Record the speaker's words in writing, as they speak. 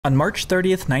On March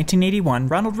 30th, 1981,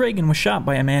 Ronald Reagan was shot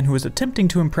by a man who was attempting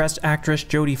to impress actress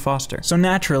Jodie Foster. So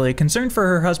naturally, concerned for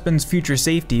her husband's future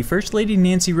safety, First Lady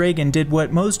Nancy Reagan did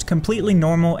what most completely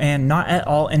normal and not at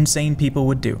all insane people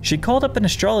would do. She called up an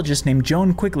astrologist named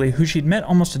Joan Quigley, who she'd met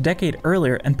almost a decade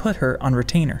earlier, and put her on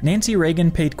retainer. Nancy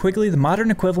Reagan paid Quigley the modern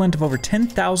equivalent of over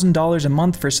 $10,000 a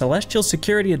month for celestial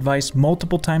security advice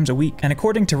multiple times a week. And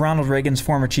according to Ronald Reagan's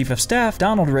former chief of staff,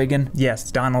 Donald Reagan, yes,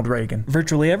 Donald Reagan,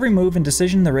 virtually every move and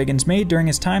decision the Reagans made during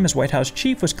his time as White House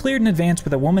chief was cleared in advance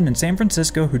with a woman in San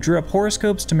Francisco who drew up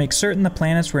horoscopes to make certain the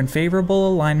planets were in favorable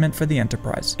alignment for the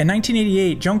enterprise. In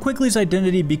 1988, Joan Quigley's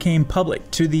identity became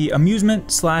public, to the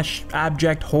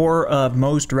amusement/abject horror of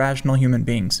most rational human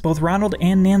beings. Both Ronald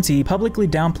and Nancy publicly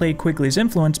downplayed Quigley's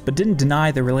influence but didn't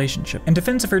deny the relationship. In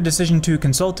defense of her decision to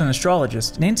consult an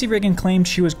astrologist, Nancy Reagan claimed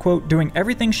she was, quote, doing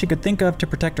everything she could think of to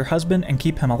protect her husband and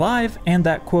keep him alive, and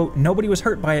that, quote, nobody was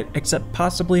hurt by it except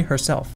possibly herself.